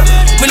brain?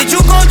 Will it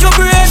juke out your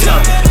brain?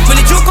 Will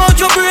it juke out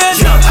your brain?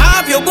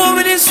 Have you go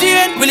with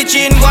insane? Will it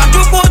Jean go and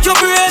juke out your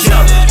brain?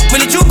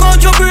 Will it juke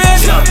out your brain?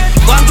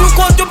 Go and juke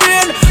out your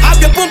brain. Have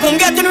your boom boom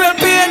getting real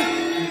pain?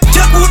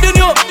 Take wood in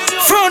your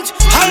front,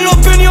 hand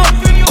up in your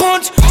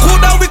cunt. Cool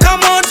down we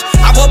come out,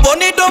 I go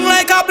burn it down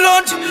like a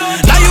blunt.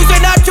 Now you say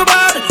that you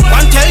bad,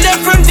 and tell them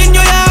friends in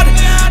your yard.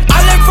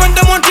 All them friends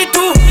they want it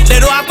too, they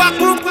don't have a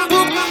group.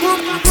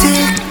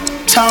 Tick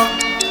tock,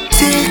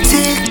 tick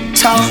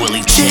tock.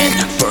 Willie Chin,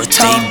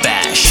 birthday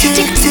bash.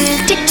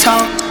 Tick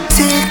tock,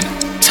 tick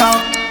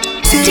tock,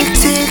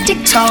 tick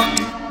tock.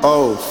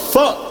 Oh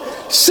fuck,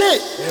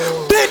 shit,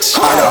 bitch. I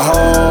got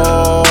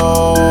home,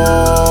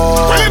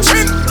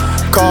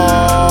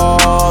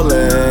 calling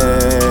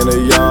a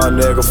young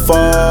nigga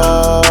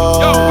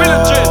phone.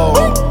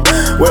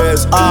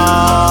 Where's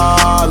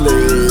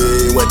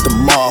Ollie with the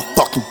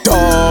motherfucking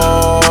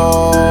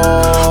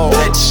dog?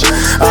 Bitch,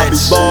 I be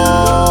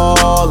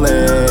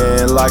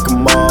ballin' like a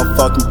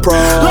motherfucking pro.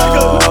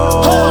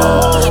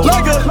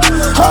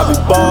 I be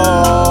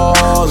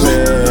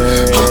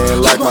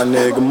ballin' like my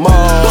nigga Mo.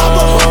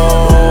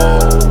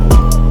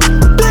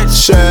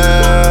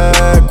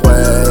 Check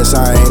West,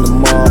 I ain't a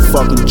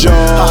motherfucking joke.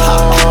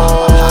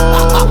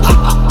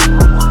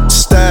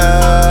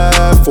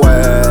 Steph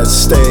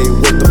West, stay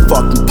with the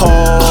fucking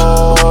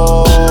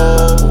pole.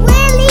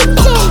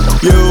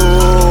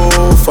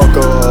 You fuck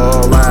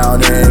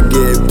around and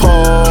get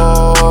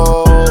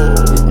pulled.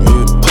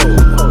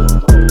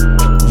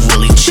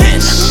 Willie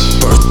Chin,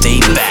 birthday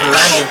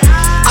bash.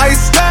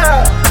 Ice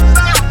style,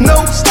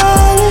 no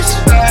stylish,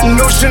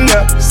 no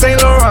Chanel,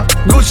 Saint Laurent,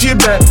 Gucci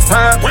bag,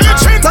 huh?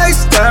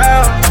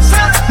 Lifestyle,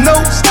 no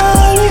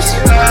stylish,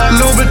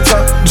 Louis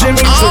Vuitton,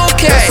 Jimmy Choo,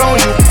 that's on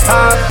you,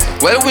 huh?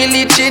 Well,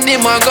 Willie Chin,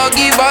 him a go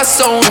give us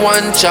sound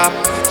one chop.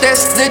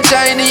 Test the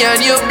Chinese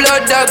and your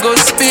blood that go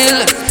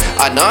spill.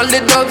 And all the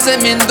dogs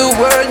them in the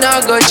world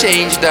now go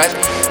change that.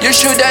 You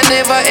shoulda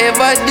never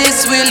ever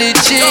diss Willie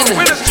Chin.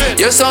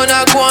 Your son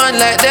a go on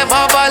like them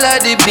a ball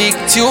the big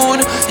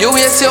tune. You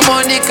waste your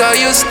money cause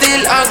you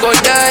still a go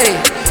die.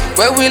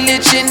 Well, Willie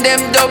Chin,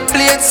 them dub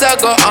plates a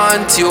go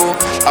haunt you.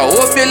 I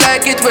hope you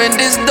like it when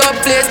this dub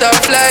plate a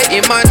fly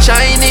in my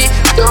Chinese.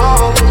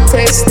 Don't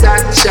test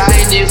that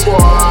Chinese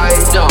boy,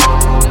 no.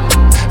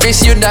 Me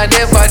promise you that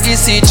never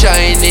this is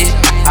Chinese.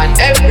 And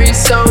every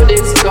sound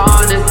is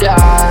gonna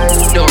die,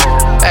 no.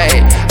 Hey,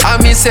 I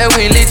me say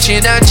Willie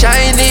Chin and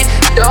Chinese.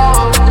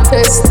 Don't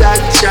test that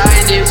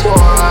Chinese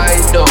boy,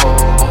 no.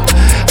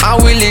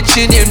 And Willie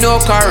Chin, you know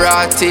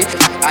karate.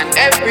 And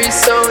every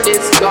sound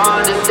is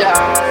gonna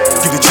die.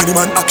 Give the Chinny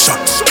man action.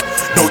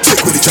 Now take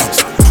Willie jump.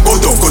 Go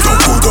down, girl.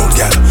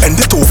 Bend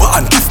it over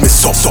and give me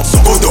some.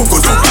 Go down, girl.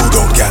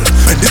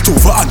 Bend it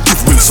over and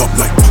give Will some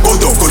like. Go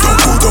down, girl.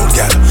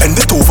 Bend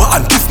it over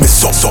and give me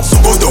some.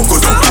 Go down,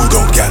 girl.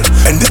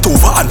 Bend it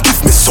over and give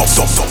me some.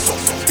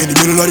 In the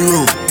middle of the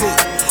road,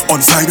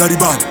 on side of the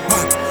band,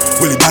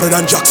 Willie better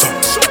than Jackson.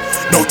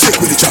 Now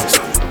take Willie jump.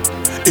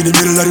 In the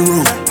middle of the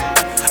road,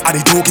 and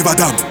he don't give a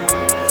damn.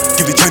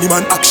 Give the Chinny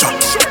man action.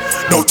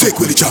 Now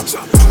take Willie jump.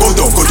 Go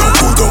down, girl.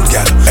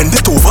 Bend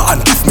it over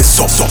and give me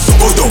some.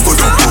 Go down, girl.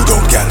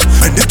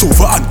 Bend it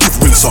over and give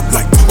Will some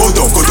like. Go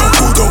down, girl.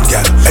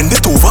 Bend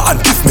it over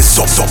and give me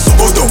some.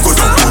 Go down, girl.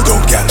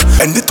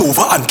 Bend it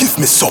over and give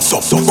me some.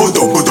 Go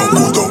down, girl.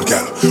 Go down,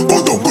 girl.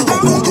 Go down, girl.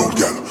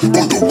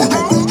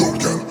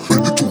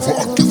 Bend it over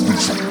and give me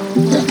some.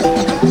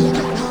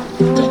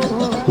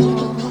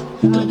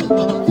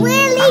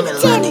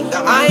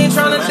 I ain't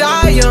tryna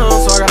die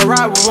young, so I gotta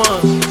ride with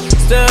one.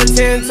 Stood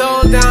 10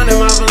 toes down in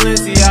my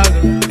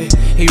Balenciaga.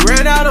 He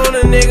ran out on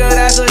a nigga,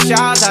 that's a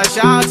shot.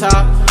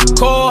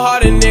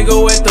 Cold-hearted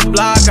nigga with the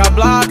block out.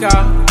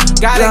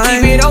 Gotta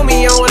keep it on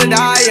me, I wanna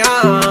die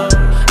young.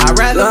 I'd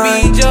rather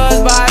be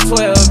judged by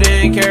 12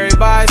 than carried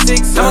by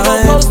 6. I'm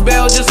gon' post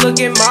bail, just look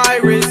at my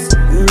wrist.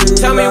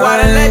 Tell me why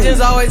the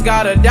legends always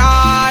gotta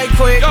die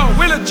quick. Oh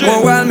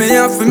well, me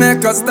have to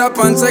make a stop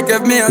and check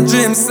if me a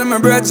dream. See my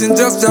brethren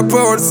just drop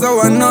out,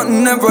 so I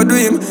nothing never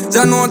dream.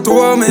 Jah know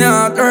to how me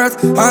heart hurt.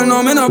 I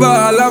know me no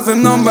ball, have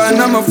him number and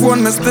on my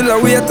phone, me still a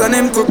wait on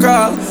him to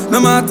call.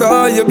 No matter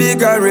how you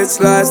big or rich,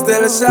 life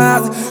still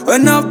short.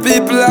 Enough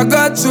people I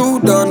got you,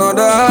 don't know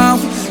the half.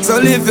 So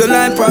live your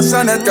life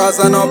passionate, cause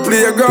I no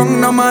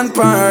playground, no man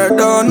pan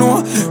don't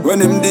know.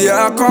 When him day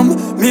I come,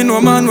 me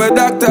no man where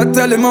doctor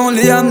tell him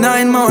only I'm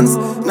 9 months.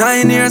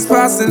 9 years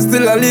passing,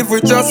 still I live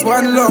with just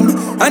one lung.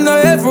 I know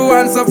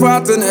everyone's so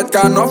fortunate,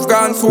 can enough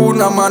gone food.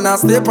 No man I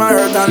stay on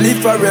earth and live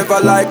forever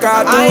like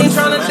I do. I ain't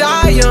tryna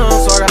die young,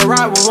 so I gotta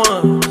ride with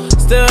one.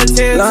 Stood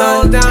 10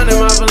 toes down in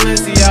my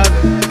Balenciaga.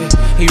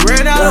 He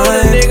ran out on a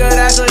nigga,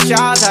 that's a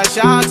shot.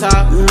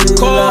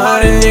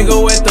 Cold-hearted nigga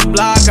with the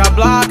block out.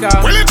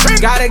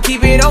 Gotta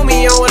keep it on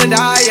me, I wanna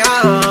die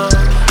young.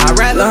 I'd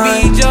rather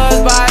be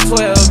judged by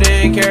 12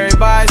 than carried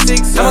by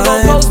 6. I'm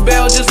gon' post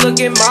bail, just look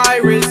at my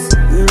wrist.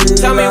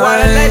 Tell me why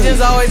the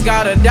legends always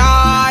gotta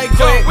die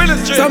quick.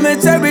 So me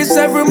cherish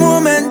every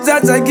moment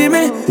that I give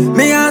me.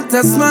 Me heart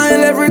to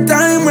smile every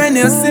time when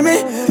you see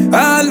me.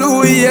 All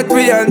who hate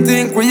we and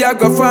think we are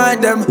gonna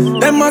find them.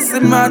 They must be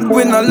mad,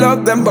 we no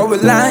love them but we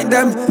like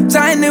them.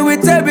 Tiny we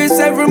cherish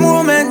every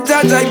moment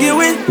that I give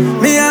it.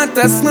 Me heart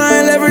to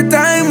smile every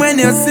time when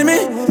you see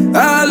me.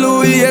 All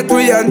who hate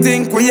we and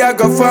think we are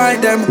gonna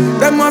find them.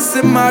 They must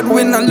be mad,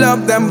 we no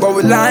love them but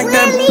we like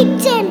them.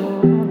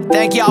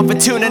 Thank y'all for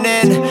tuning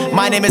in.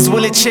 My name is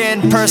Willie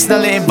Chin.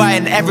 Personally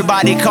inviting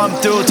everybody come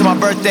through to my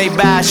birthday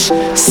bash,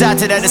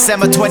 Saturday,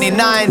 December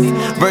 29th,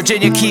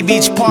 Virginia Key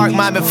Beach Park,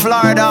 Miami,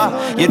 Florida.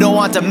 You don't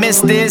want to miss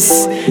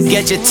this.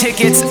 Get your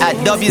tickets at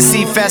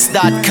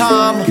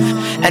WCFest.com.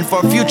 And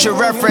for future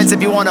reference,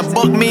 if you want to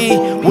book me,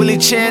 Willie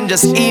Chin,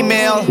 just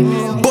email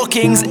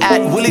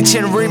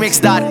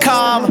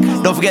bookings@williechinremix.com.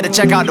 Don't forget to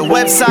check out the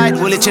website,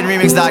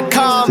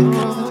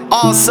 williechinremix.com.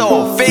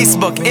 Also,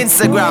 Facebook,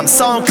 Instagram,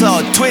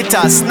 SoundCloud,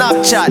 Twitter,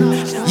 Snapchat,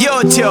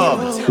 YouTube,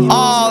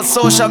 all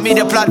social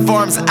media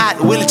platforms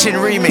at Willie Chin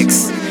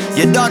Remix.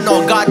 You don't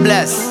know, God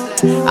bless.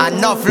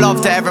 Enough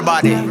love to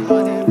everybody.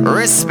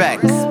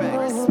 Respect.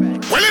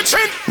 Willie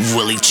Chin.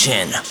 Willie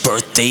Chin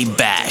Birthday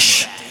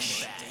Bash.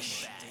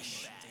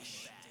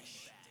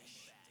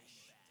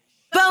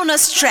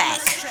 Bonus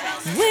track.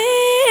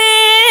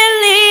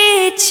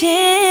 Willie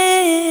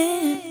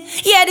Chin.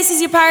 Yeah, this is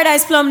your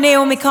Paradise Plum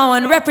Naomi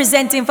Cohen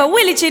representing for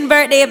Willie Chin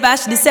Birthday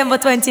Bash December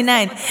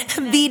 29th.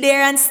 Be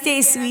there and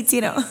stay sweet,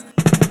 you know.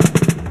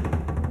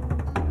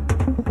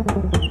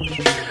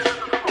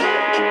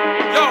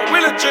 Yo,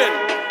 Willie Chin.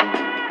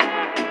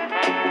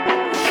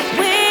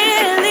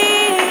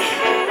 Willie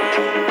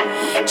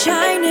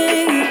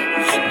Chinese.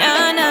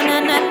 Na na na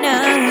na na,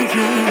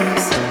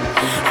 yes.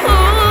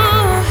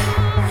 Ooh,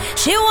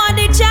 she want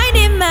the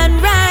Chinese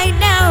man right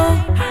now.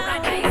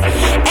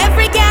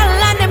 Every gal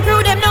and them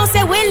crew them know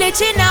say Willie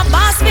Chin a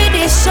boss for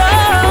this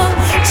show.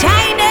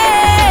 China,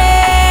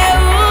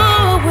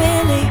 ooh,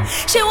 Willie,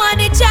 she want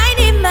the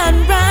Chinese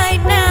man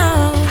right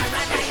now.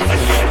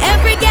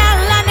 Every gal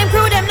and them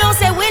crew them know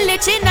say Willie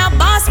Chin a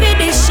boss for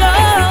this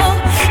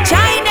show.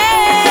 China,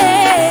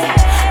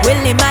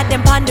 Willie mad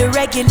them on the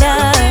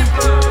regular.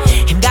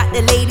 Him got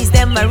the ladies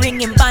them a ring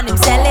him on him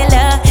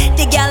cellular.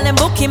 The gal them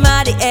book him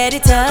a the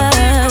editor.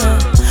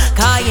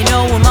 Cause you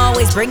know I'm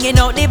always bringing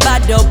out the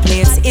bad dope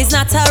plates. It's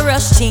not a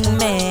rush thing,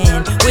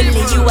 man.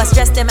 Willie, you a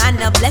stress them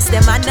and a bless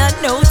them and a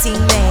noting,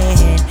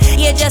 man.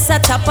 You're just a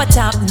top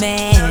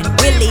man.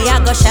 Willie, I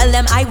go shell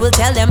them, I will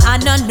tell them I'm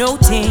not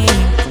noting.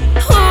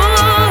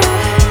 Ooh,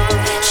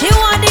 she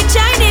want the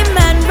Chinese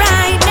man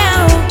right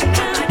now.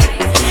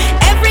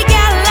 Every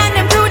gal and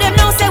them crew them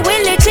know say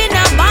Willie Chin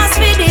a boss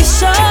for this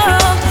show.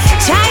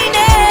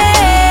 China,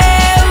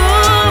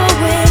 ooh,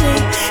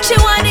 Willie, she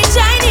want the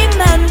Chinese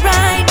man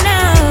right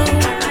now.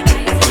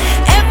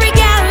 Every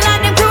gal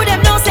and them crew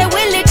them know say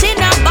Willie Chin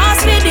a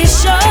boss for this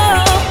show.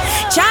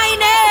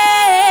 China,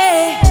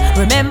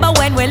 remember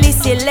when Willie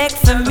select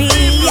for me?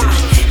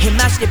 He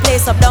mashed the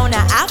place up down a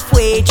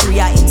halfway tree.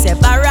 Him say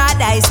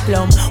Paradise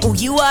Plum, who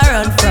you are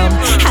run from?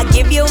 I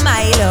give you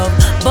my love,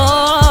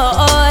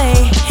 boy.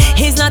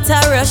 He's not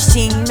a rush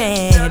thing,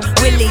 man.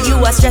 Willie,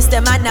 you a stress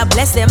them and a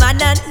bless them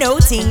and a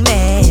noting,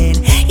 man.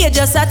 You're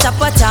just a top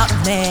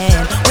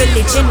man.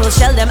 Willie Chin will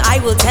shell them, I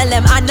will tell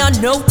them I'm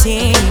not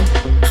noting.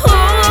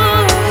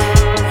 Ooh,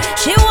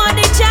 she want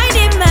the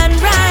Chinese man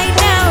right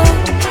now.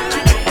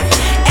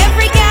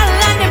 Every gal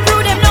and them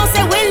crew them know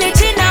say Willie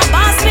Chin a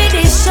boss for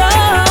this show.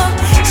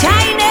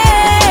 China,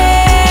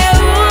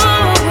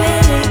 ooh,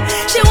 Willie,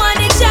 she want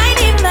the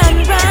Chinese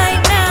man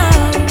right now.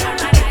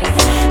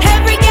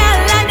 Every gal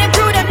and them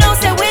crew them know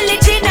say Willie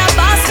Chin a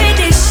boss for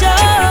this show.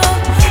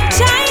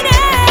 China,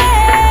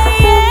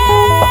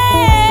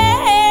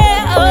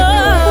 yeah, oh.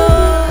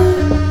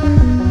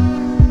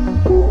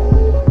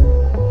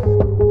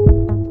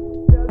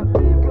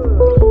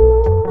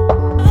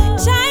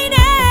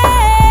 China,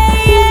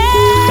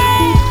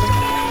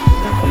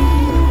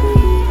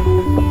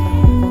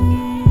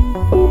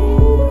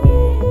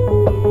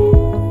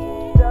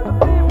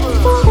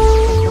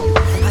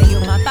 are you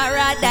my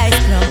Paradise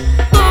Plum?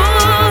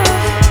 Ooh,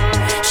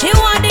 she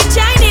want the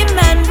Chinese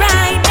man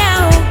right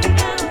now.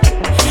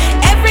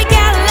 Every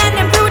gal and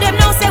them crew them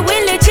know say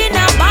Willie Chin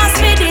a boss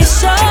for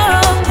this show.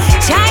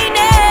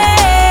 China,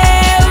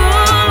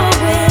 ooh,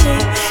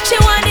 Willie, she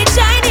want the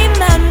Chinese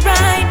man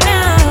right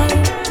now.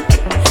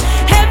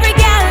 Every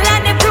gal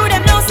and them crew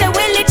them know say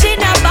Willie Chin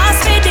a boss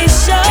for this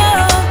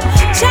show.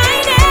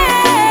 China,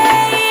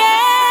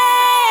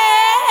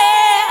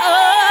 yeah,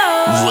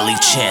 oh. Willie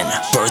Chin,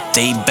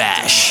 birthday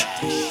bash.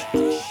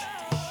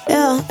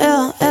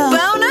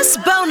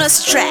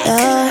 Bonus track.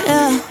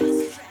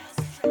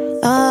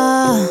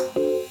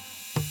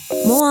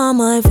 More on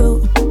my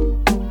fruit.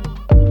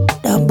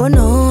 That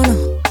banana.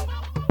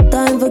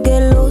 Time for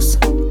get loose.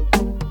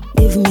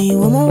 Give me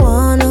what I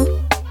wanna.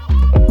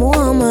 More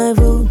on my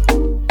fruit.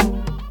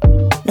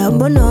 That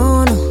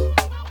banana.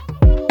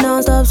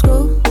 Now stop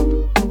screw.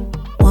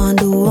 Wanna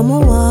do what I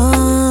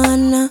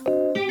wanna.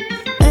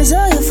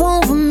 Answer your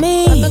phone for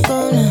me.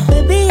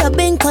 Baby, I've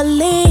been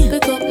calling.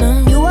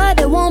 You are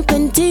the one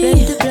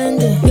plenty.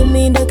 Give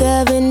me the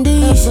Kevin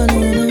D.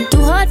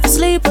 Too hard to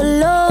sleep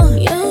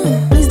alone.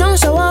 Please don't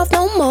show off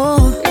no more.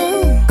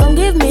 Come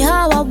give me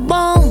how I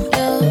want.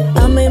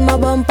 I made my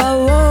bumper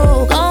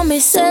roll. Call me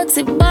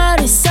sexy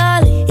body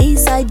solid.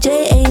 Eastside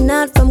J ain't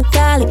not from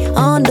Cali.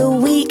 On the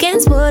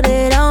weekends, put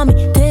it on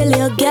me. Tell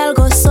your gal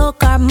go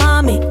soak our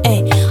mommy.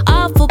 Ay,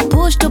 off for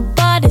push the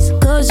bodies.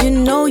 Cause you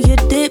know you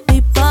did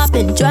be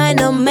poppin'.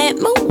 Tryna make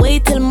me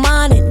wait till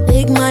morning.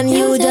 Big man,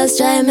 you just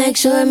try make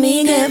sure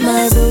me get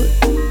my boot.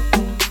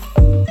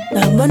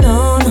 That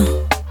banana.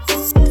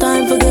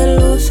 Time for get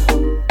loose.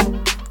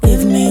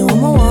 Give me what I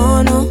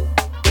wanna.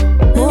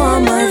 More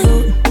on my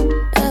food.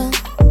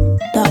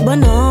 That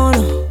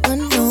banana.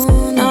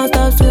 Now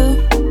stop still.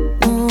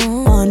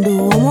 Wanna do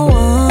what I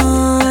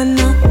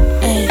wanna.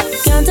 Ay,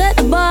 can't take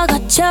the bug, I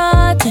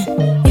chatting.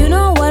 You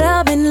know what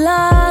I've been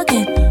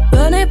lacking.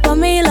 Run it for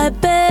me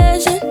like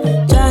patient.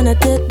 Tryna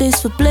take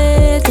this for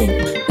plating.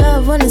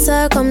 Love when it's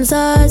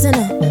circumcising.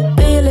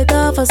 Feel it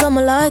off for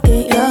someone like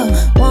it, yeah.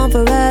 Want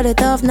for ride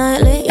it off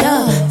nightly,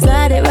 yeah.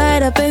 Slide it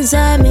right up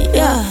inside me,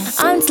 yeah.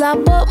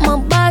 Unslap up my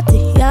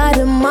body. Yeah,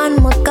 the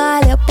man, my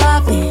call you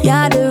poppy.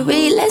 Yeah, the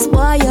realest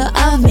boy you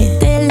have me.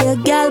 Tell your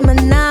gal,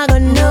 man, I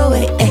gon' know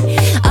it, eh.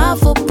 I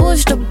for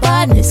push the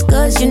badness,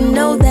 cause you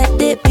know that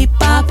they be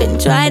poppin'.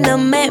 Tryna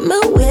make me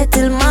wait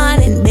till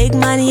morning. Big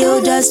man,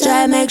 you just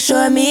try make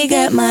sure me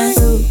get my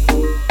food.